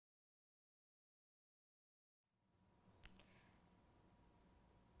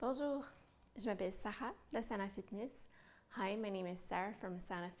Bonjour, je m'appelle Sarah d'Asana Fitness. Hi, my name is Sarah from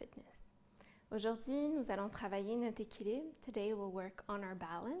Asana Fitness. Aujourd'hui, nous allons travailler notre équilibre. Today we'll work on our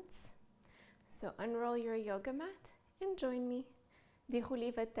balance. So unroll your yoga mat and join me.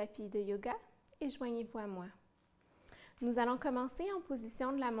 Déroulez votre tapis de yoga et joignez-vous à moi. Nous allons commencer en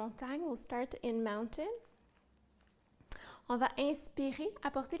position de la montagne. We'll start in mountain. On va inspirer,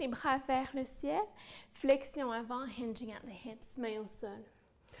 apporter les bras vers le ciel. Flexion avant, hinging at the hips, main au sol.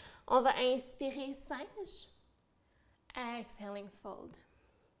 On va inspirer singe. Exhaling fold.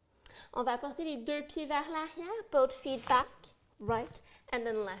 On va porter les deux pieds vers l'arrière, both feet back, right and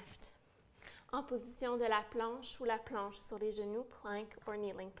then left. En position de la planche ou la planche sur les genoux, plank or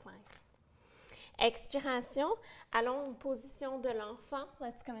kneeling plank. Expiration, allons en position de l'enfant.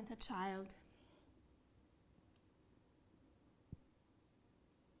 Let's come into child.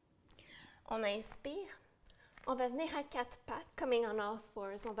 On inspire. On va venir à quatre pattes, coming on all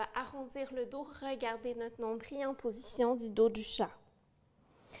fours. On va arrondir le dos, regarder notre nombril en position du dos du chat.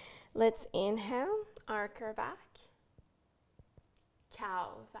 Let's inhale, arc our back.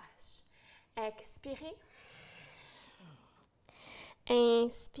 Cow, vache. Expirez.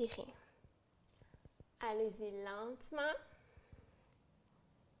 Inspirez. Allez-y lentement.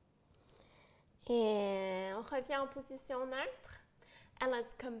 Et on revient en position neutre. And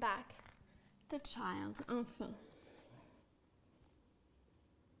let's come back. The child, enfant.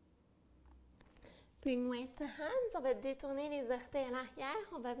 Bring weight to hands. On va détourner les orteils à l'arrière.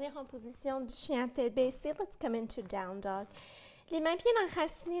 On va venir en position du chien tête baissée. Let's come into down dog. Les mains bien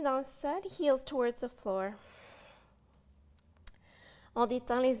enracinées dans le sol. Heels towards the floor. On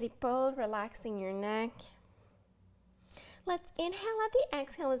détend les épaules, relaxing your neck. Let's inhale at the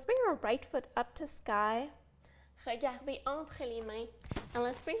exhale. Let's bring our right foot up to sky. Regardez entre les mains. And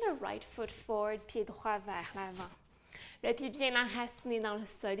let's bring the right foot forward, pied droit vers l'avant. Le pied bien enraciné dans le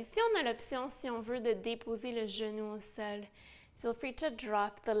sol. Ici, on a l'option, si on veut, de déposer le genou au sol. Feel free to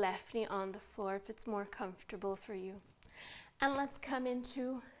drop the left knee on the floor if it's more comfortable for you. And let's come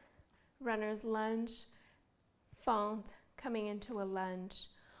into runner's lunge, fente, coming into a lunge.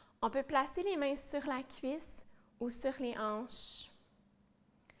 On peut placer les mains sur la cuisse ou sur les hanches.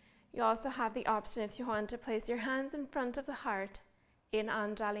 You also have the option if you want to place your hands in front of the heart in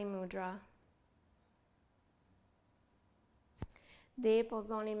Anjali Mudra.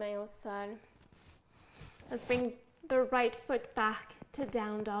 Déposons les mains au sol. Let's bring the right foot back to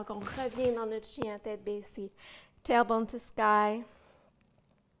down dog. On revient dans notre chien tête baissée. Tailbone to sky.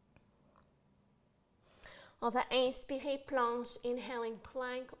 On va inspirer planche, inhaling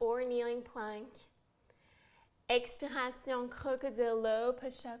plank or kneeling plank. Expiration, crocodile low,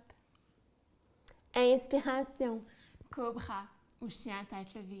 push-up. Inspiration, cobra ou chien à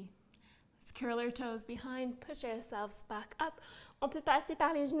tête levée. Let's curl our toes behind, push ourselves back up. On peut passer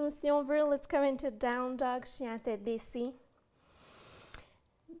par les genoux si on veut. Let's come into down dog, chien à tête baissée.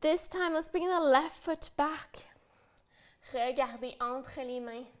 This time, let's bring the left foot back. Regardez entre les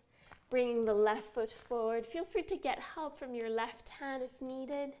mains, bringing the left foot forward. Feel free to get help from your left hand if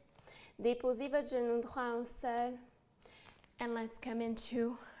needed. Déposez votre genou droit au sol. And let's come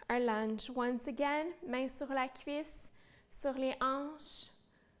into our lunge. Once again, main sur la cuisse, sur les hanches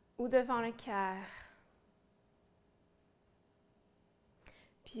ou devant le cœur.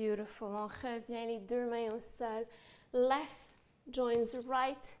 Beautiful. On revient les deux mains au sol. Left joins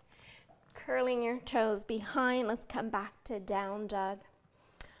right. Curling your toes behind. Let's come back to down dog.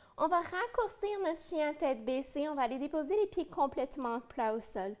 On va raccourcir notre chien tête baissée. On va aller déposer les pieds complètement plats au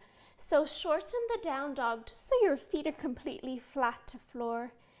sol. So shorten the down dog just so your feet are completely flat to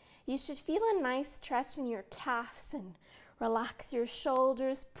floor. You should feel a nice stretch in your calves and relax your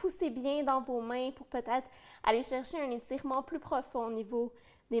shoulders. Poussez bien dans vos mains pour peut-être aller chercher un étirement plus profond au niveau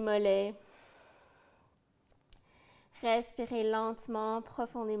des mollets. Respirez lentement,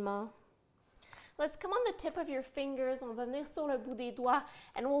 profondément. Let's come on the tip of your fingers. On va venir sur le bout des doigts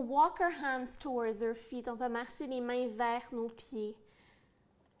and we'll walk our hands towards our feet. On va marcher les mains vers nos pieds.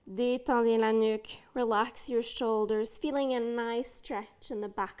 Détendez la nuque. Relax your shoulders. Feeling a nice stretch in the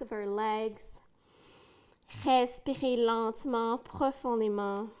back of our legs. Respirez lentement,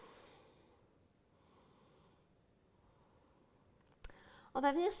 profondément. On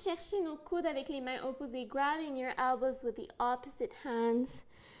va venir chercher nos coudes avec les mains opposées, grabbing your elbows with the opposite hands.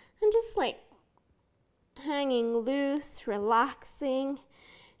 And just like hanging loose, relaxing.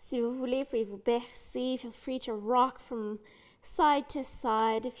 Si vous voulez, pouvez-vous bercer. Feel free to rock from side to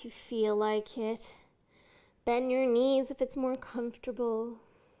side if you feel like it. Bend your knees if it's more comfortable.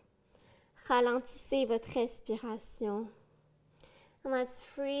 Ralentissez votre respiration. And let's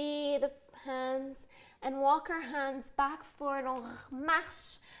free the hands and walk our hands back forward. On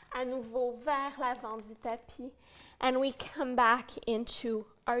marche à nouveau vers l'avant du tapis. And we come back into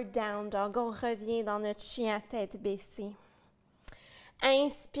our down dog. On revient dans notre chien à tête baissée.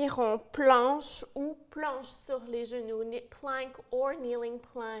 Inspirons, planche ou planche sur les genoux, plank or kneeling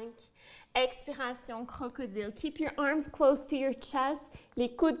plank. Expiration, crocodile. Keep your arms close to your chest, les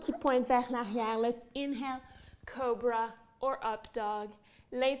coudes qui pointent vers l'arrière. Let's inhale, cobra or up dog.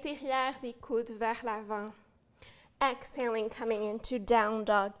 L'intérieur des coudes vers l'avant. Exhaling, coming into down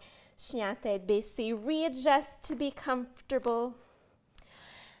dog. Chien à tête baissée. Readjust to be comfortable.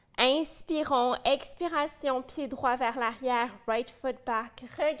 Inspirons, expiration, pied droit vers l'arrière, right foot back.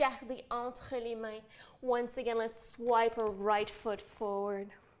 Regardez entre les mains. Once again, let's swipe our right foot forward.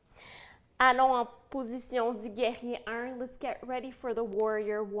 Allons en position du guerrier 1. Let's get ready for the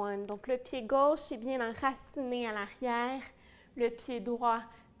warrior 1. Donc, le pied gauche est bien enraciné à l'arrière. Le pied droit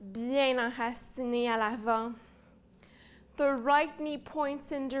bien enraciné à l'avant. The right knee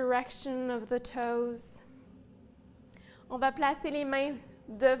points in direction of the toes. On va placer les mains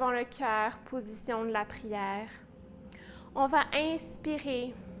devant le cœur, position de la prière. On va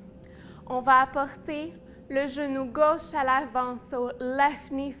inspirer. On va apporter le genou gauche à l'avant, so left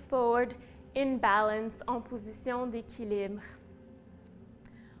knee forward in balance, en position d'équilibre.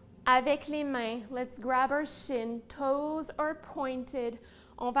 Avec les mains, let's grab our shin, toes are pointed.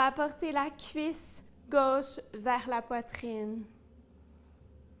 On va apporter la cuisse gauche vers la poitrine.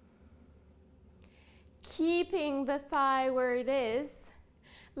 Keeping the thigh where it is,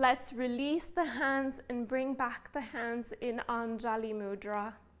 let's release the hands and bring back the hands in Anjali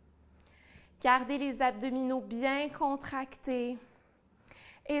Mudra. Gardez les abdominaux bien contractés.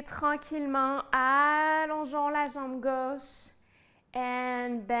 Et tranquillement, allongeons la jambe gauche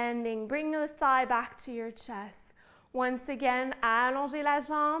and bending. Bring the thigh back to your chest. Once again, allongez la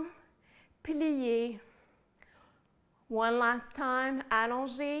jambe, pliez. One last time,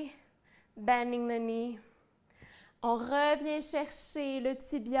 allongez, bending the knee. On revient chercher le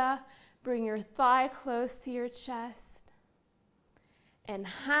tibia. Bring your thigh close to your chest. And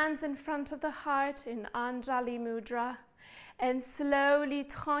hands in front of the heart in Anjali Mudra. And slowly,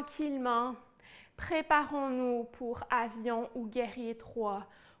 tranquillement, préparons-nous pour avion ou guerrier 3,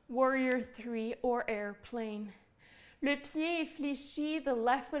 warrior 3 or airplane. Le pied est fléchi, the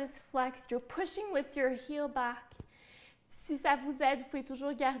left foot is flexed. You're pushing with your heel back. Si ça vous aide, vous pouvez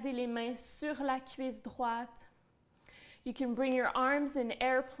toujours garder les mains sur la cuisse droite. You can bring your arms in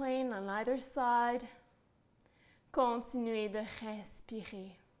airplane on either side. Continuez de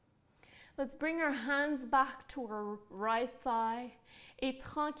respirer. Let's bring our hands back to our right thigh et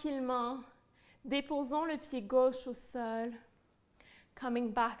tranquillement, déposons le pied gauche au sol.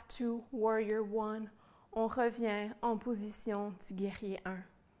 Coming back to warrior 1, on revient en position du guerrier 1.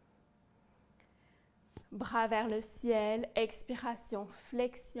 Bras vers le ciel, expiration,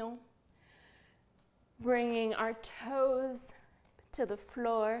 flexion. Bringing our toes to the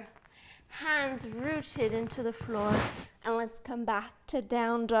floor, hands rooted into the floor, and let's come back to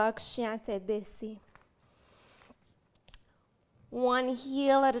down dog, chien tête baissée. One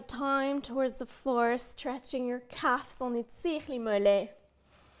heel at a time towards the floor, stretching your calves, on étire les mollets.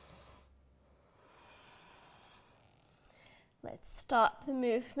 Let's stop the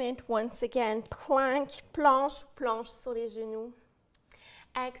movement once again. Plank, planche, planche sur les genoux.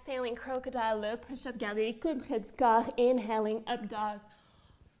 Exhaling, crocodile, le push-up, gardez les coudes près du corps. Inhaling, up dog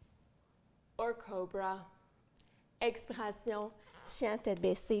or cobra. Expiration, chien tête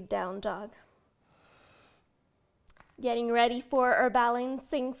baissée, down dog. Getting ready for our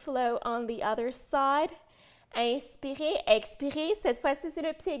balancing flow on the other side. Inspirez, expirez. Cette fois-ci, c'est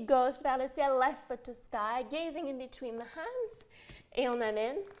le pied gauche vers le ciel, left foot to sky, gazing in between the hands. Et on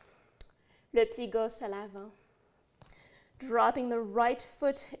amène le pied gauche à l'avant. Dropping the right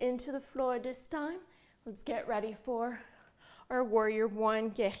foot into the floor this time. Let's get ready for our warrior 1,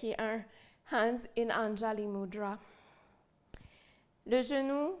 guerrier 1. Hands in Anjali Mudra. Le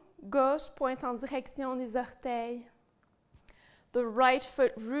genou gauche pointe en direction des orteils. The right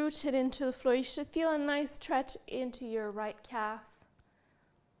foot rooted into the floor. You should feel a nice stretch into your right calf.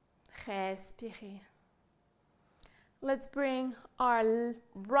 Respirez. Let's bring our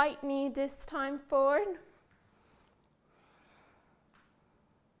right knee this time forward.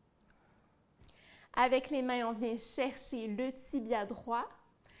 Avec les mains, on vient chercher le tibia droit.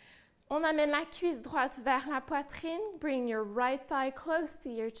 On amène la cuisse droite vers la poitrine. Bring your right thigh close to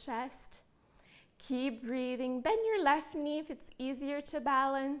your chest. Keep breathing. Bend your left knee if it's easier to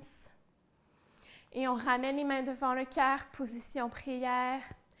balance. Et on ramène les mains devant le cœur, position prière.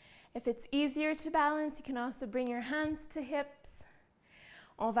 If it's easier to balance, you can also bring your hands to hips.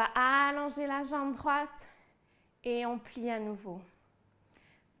 On va allonger la jambe droite et on plie à nouveau.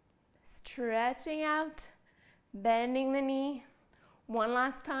 Stretching out, bending the knee. One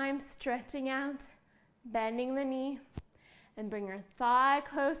last time, stretching out, bending the knee. And bring your thigh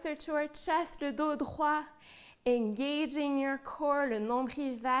closer to our chest, le dos droit. Engaging your core, le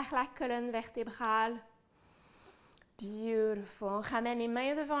nombril vers la colonne vertébrale. Beautiful. Ramène les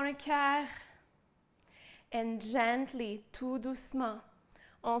mains devant le cœur. And gently, tout doucement,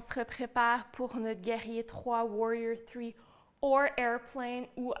 on se prépare pour notre guerrier 3, warrior 3, or airplane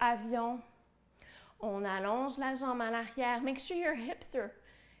ou avion. On allonge la jambe en arrière. Make sure your hips are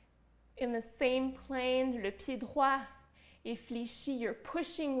in the same plane. Le pied droit est fléchi. You're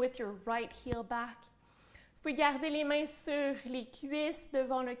pushing with your right heel back. Vous pouvez garder les mains sur les cuisses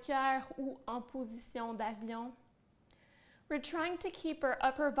devant le cœur ou en position d'avion. We're trying to keep our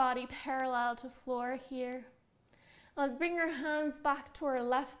upper body parallel to floor here. Let's bring our hands back to our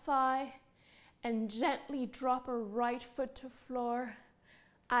left thigh and gently drop our right foot to floor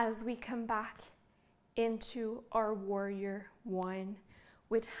as we come back into our warrior 1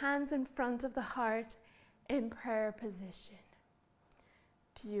 with hands in front of the heart in prayer position.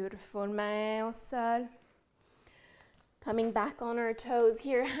 Beautiful. Mains au sol. Coming back on our toes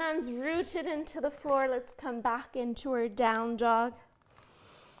here, hands rooted into the floor. Let's come back into our down dog.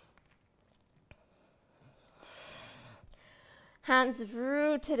 Hands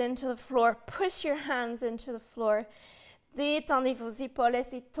rooted into the floor. Push your hands into the floor. Détendez vos épaules,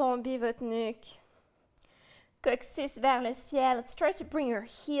 laissez tomber votre nuque. Coccyx vers le ciel. Let's try to bring your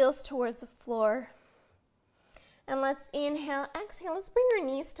heels towards the floor. And let's inhale, exhale. Let's bring our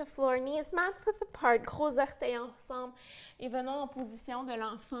knees to floor. Knees mouth width apart. Gros orteils ensemble. Et venons en position de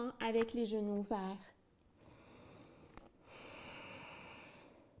l'enfant avec les genoux ouverts.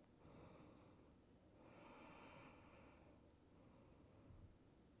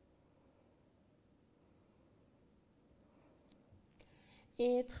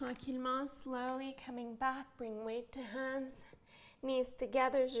 Et tranquillement, slowly coming back, bring weight to hands. Knees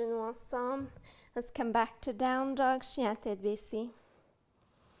together, genoux ensemble. Let's come back to down dog, chien à tête baissée.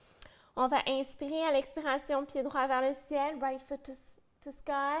 On va inspirer à l'expiration, pied droit vers le ciel, right foot to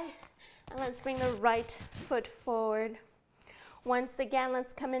sky. And let's bring the right foot forward. Once again,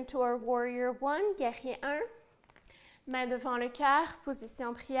 let's come into our warrior 1, guerrier 1. Main devant le cœur,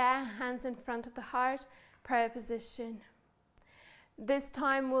 position prière, hands in front of the heart, prayer position. This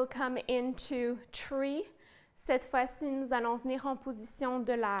time we'll come into tree. Cette fois-ci, nous allons venir en position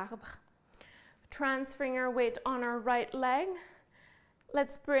de l'arbre. Transferring our weight on our right leg.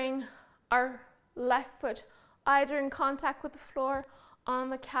 Let's bring our left foot either in contact with the floor, on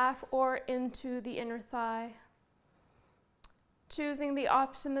the calf, or into the inner thigh. Choosing the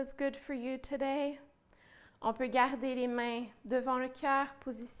option that's good for you today. On peut garder les mains devant le cœur,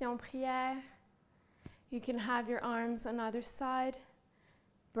 position prière. You can have your arms on either side,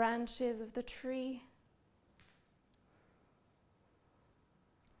 branches of the tree.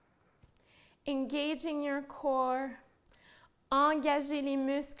 Engaging your core, engagez les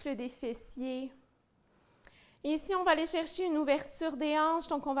muscles des fessiers. Et ici, on va aller chercher une ouverture des hanches,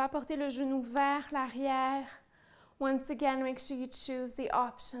 donc on va porter le genou vers l'arrière. Once again, make sure you choose the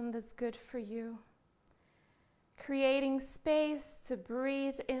option that's good for you. Creating space to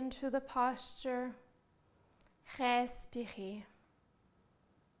breathe into the posture. Respirez.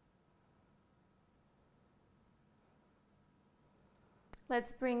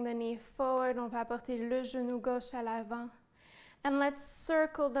 Let's bring the knee forward. On va porter le genou gauche à l'avant. And let's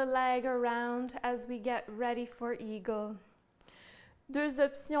circle the leg around as we get ready for eagle. Deux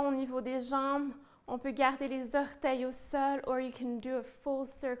options au niveau des jambes. On peut garder les orteils au sol, or you can do a full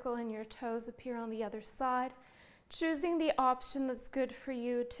circle and your toes appear on the other side. Choosing the option that's good for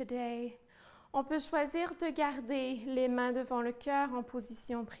you today. On peut choisir de garder les mains devant le cœur en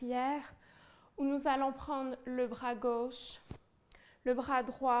position prière, ou nous allons prendre le bras gauche, le bras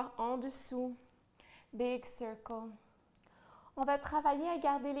droit en dessous, big circle. On va travailler à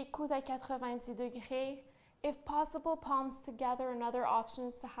garder les coudes à 90 degrés. If possible, palms together. Another option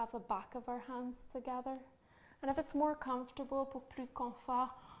is to have the back of our hands together. And if it's more comfortable, pour plus de confort,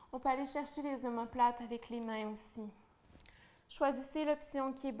 on peut aller chercher les omoplates avec les mains aussi. Choisissez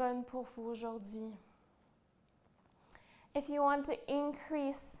l'option qui est bonne pour vous aujourd'hui. If you want to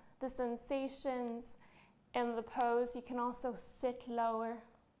increase the sensations in the pose, you can also sit lower.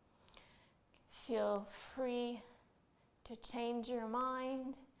 Feel free to change your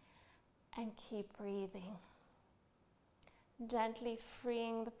mind and keep breathing. Gently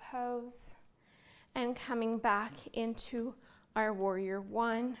freeing the pose and coming back into our warrior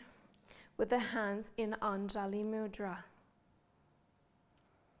one with the hands in Anjali Mudra.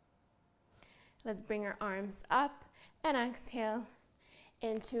 Let's bring our arms up and exhale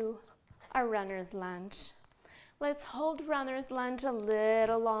into our runner's lunge. Let's hold runner's lunge a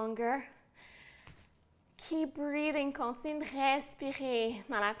little longer. Keep breathing, continue de respirer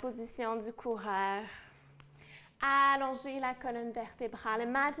dans la position du coureur. Allongez la colonne vertébrale.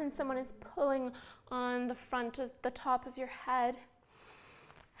 Imagine someone is pulling on the front of the top of your head.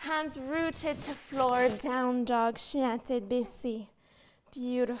 Hands rooted to floor, down dog, chien à tête baissée.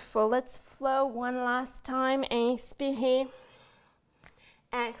 Beautiful. Let's flow one last time. Inspirez.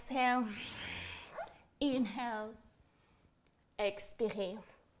 Exhale. Inhale. Expirez.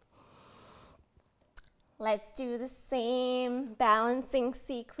 Let's do the same balancing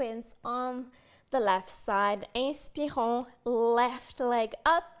sequence on the left side. Inspirons, left leg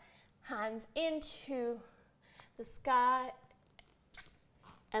up, hands into the sky,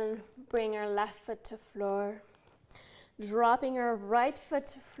 and bring our left foot to floor. Dropping our right foot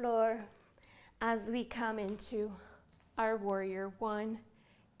to floor as we come into our warrior one,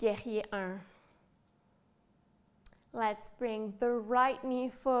 guerrier 1. Let's bring the right knee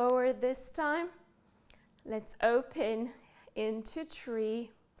forward this time. Let's open into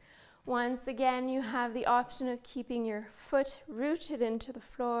tree. Once again, you have the option of keeping your foot rooted into the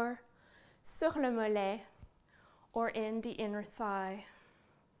floor, sur le mollet, or in the inner thigh.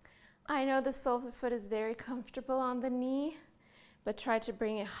 I know the sole of the foot is very comfortable on the knee, but try to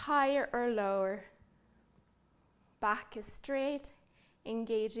bring it higher or lower. Back is straight,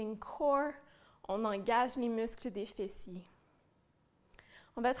 engaging core. On engage les muscles des fessiers.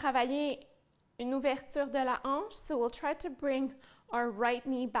 On va travailler une ouverture de la hanche, so we'll try to bring our right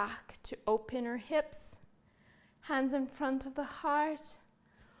knee back to open our hips. Hands in front of the heart.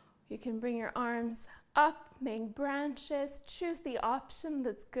 You can bring your arms up, make branches. Choose the option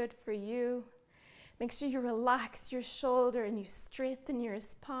that's good for you. Make sure you relax your shoulder and you straighten your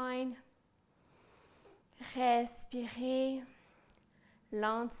spine. Respirez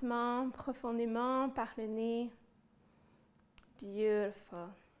lentement, profondément par le nez. Beautiful.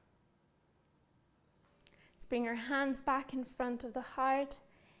 Let's bring our hands back in front of the heart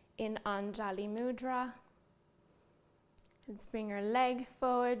in Anjali Mudra. Let's bring our leg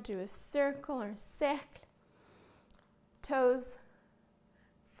forward, do a circle or cercle. Toes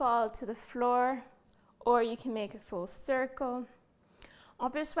fall to the floor, or you can make a full circle. On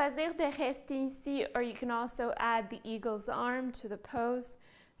peut choisir de rester ici, or you can also add the eagle's arm to the pose.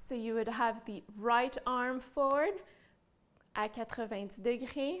 So you would have the right arm forward à 90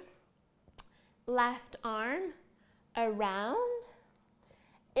 degrees, left arm around.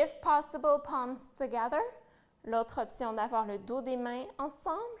 If possible, palms together. L'autre option d'avoir le dos des mains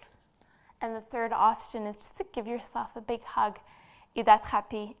ensemble. And the third option is just to give yourself a big hug et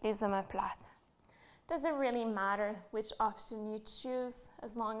d'attraper les omoplates. Doesn't really matter which option you choose,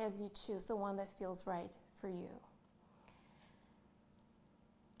 as long as you choose the one that feels right for you.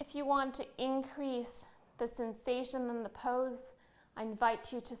 If you want to increase the sensation in the pose, I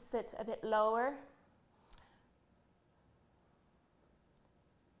invite you to sit a bit lower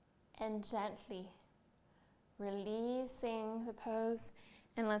and gently releasing the pose,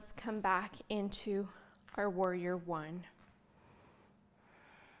 and let's come back into our warrior one.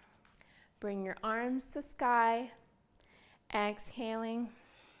 Bring your arms to sky, exhaling,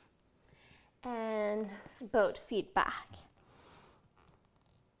 and both feet back.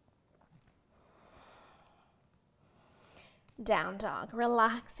 Down dog,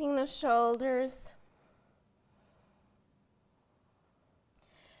 relaxing the shoulders.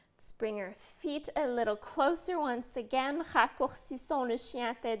 Let's bring our feet a little closer once again. Raccourcissons le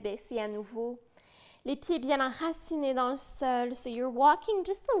chien à tête baissée à nouveau. Les pieds bien enracinés dans le sol. So you're walking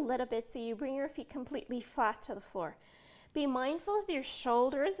just a little bit so you bring your feet completely flat to the floor. Be mindful of your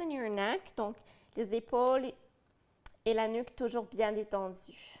shoulders and your neck. Donc, les épaules et la nuque toujours bien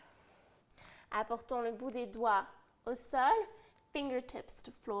détendues. Apportons le bout des doigts au sol, fingertips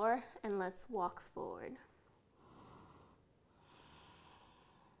to floor, and let's walk forward.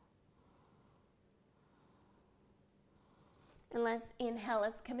 And let's inhale,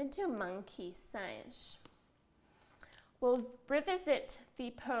 let's come into a monkey singe. We'll revisit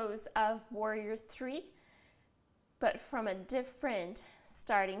the pose of warrior 3, but from a different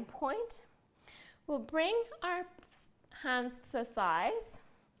starting point. We'll bring our hands to the thighs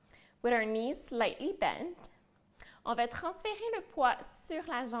with our knees slightly bent. On va transférer le poids sur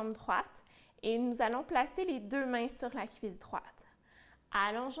la jambe droite et nous allons placer les deux mains sur la cuisse droite.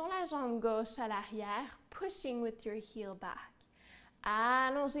 Allongeons la jambe gauche à l'arrière, pushing with your heel back.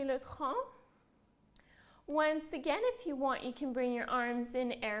 Allongez le tronc. Once again, if you want, you can bring your arms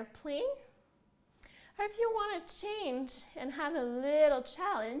in airplane. Or if you want to change and have a little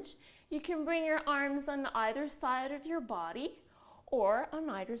challenge, You can bring your arms on either side of your body or on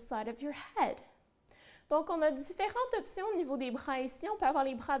either side of your head. Donc, on a différentes options au niveau des bras ici. On peut avoir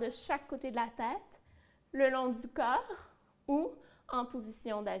les bras de chaque côté de la tête, le long du corps ou en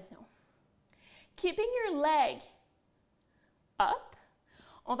position d'avion. Keeping your leg up,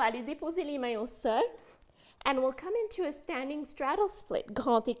 on va aller déposer les mains au sol and we'll come into a standing straddle split,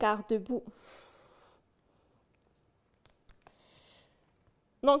 grand écart debout.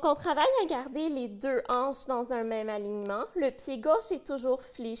 Donc, on travaille à garder les deux hanches dans un même alignement. Le pied gauche est toujours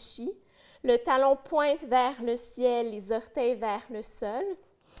fléchi. Le talon pointe vers le ciel, les orteils vers le sol.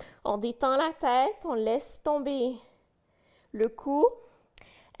 On détend la tête, on laisse tomber le cou.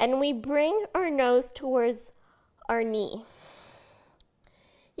 And we bring our nose towards our knee.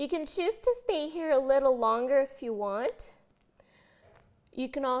 You can choose to stay here a little longer if you want. You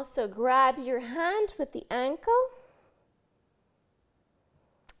can also grab your hand with the ankle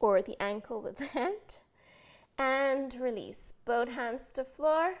or the ankle with the hand and release. Both hands to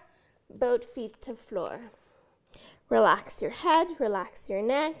floor, both feet to floor. Relax your head, relax your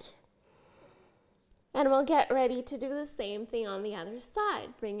neck. And we'll get ready to do the same thing on the other side.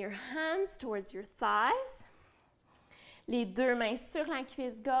 Bring your hands towards your thighs. Les deux mains sur la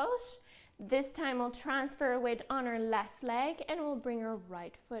cuisse gauche. This time we'll transfer weight on our left leg and we'll bring our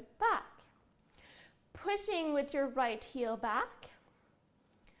right foot back. Pushing with your right heel back.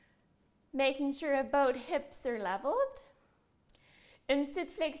 Making sure both hips are leveled. Une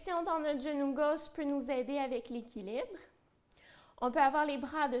petite flexion dans notre genou gauche peut nous aider avec l'équilibre. On peut avoir les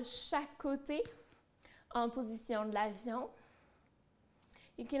bras de chaque côté en position de l'avion.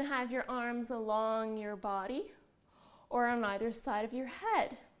 You can have your arms along your body or on either side of your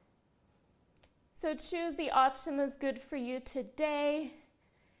head. So choose the option that's good for you today.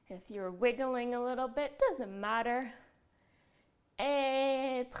 If you're wiggling a little bit, doesn't matter.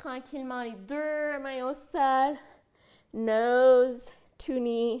 Et tranquillement, les deux mains au sol, nose to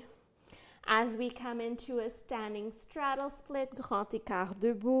knee. As we come into a standing straddle split, grand écart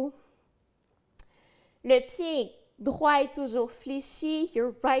debout. Le pied droit est toujours fléchi,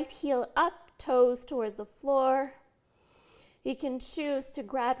 your right heel up, toes towards the floor. You can choose to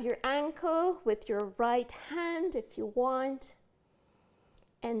grab your ankle with your right hand if you want,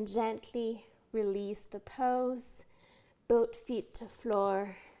 and gently release the pose. Both feet to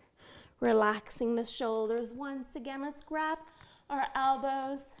floor, relaxing the shoulders. Once again, let's grab our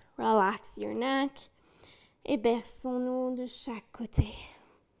elbows, relax your neck, et berçons-nous de chaque côté.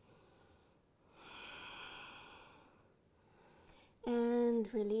 And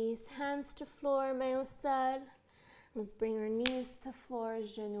release, hands to floor, mains au sol. Let's bring our knees to floor,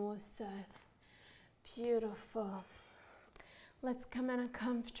 genoux au sol. Beautiful. Let's come in a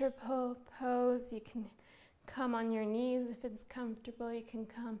comfortable pose. You can come on your knees if it's comfortable. You can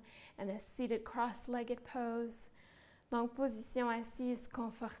come in a seated cross-legged pose. Donc, position assise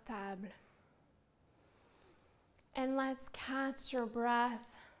confortable. And let's catch your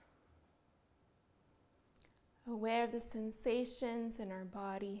breath. Aware of the sensations in our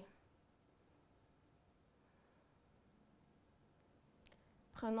body.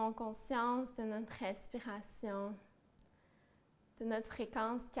 Prenons conscience de notre respiration, de notre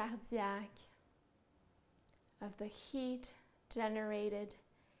fréquence cardiaque, of the heat generated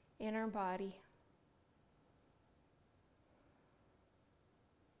in our body.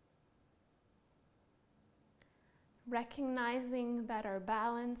 Recognizing that our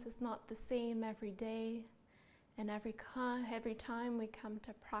balance is not the same every day and every time we come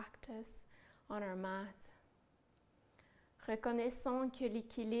to practice on our mat. Reconnaissons que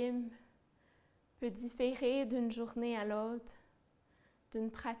l'équilibre peut différer d'une journée à l'autre,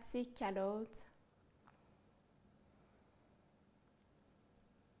 d'une pratique à l'autre.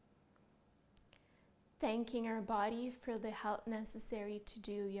 Thanking our body for the help necessary to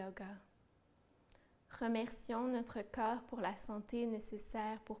do yoga. Remercions notre corps pour la santé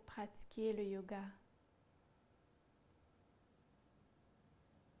nécessaire pour pratiquer le yoga.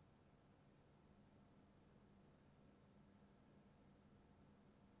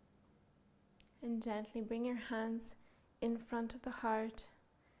 And gently bring your hands in front of the heart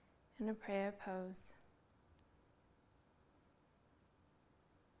in a prayer pose.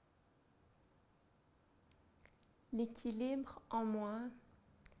 L'équilibre en moi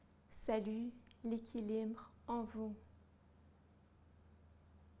salue l'équilibre en vous.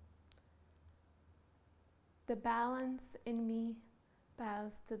 The balance in me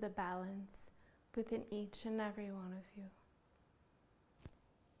bows to the balance within each and every one of you.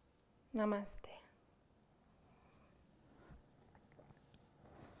 Namaste.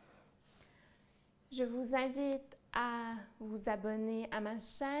 Je vous invite à vous abonner à ma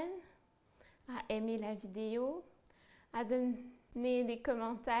chaîne à aimer la vidéo, à donner des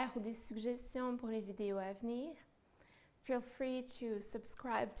commentaires ou des suggestions pour les vidéos à venir. Feel free to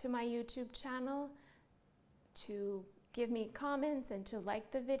subscribe to my YouTube channel, to give me comments and to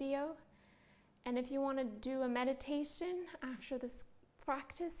like the video. And if you want to do a meditation after this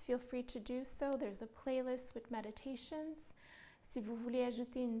practice, feel free to do so. There's a playlist with meditations. Si vous voulez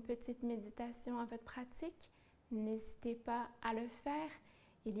ajouter une petite méditation à votre pratique, n'hésitez pas à le faire.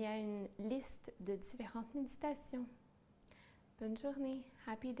 Il y a une liste de différentes méditations. Bonne journée.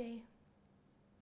 Happy day.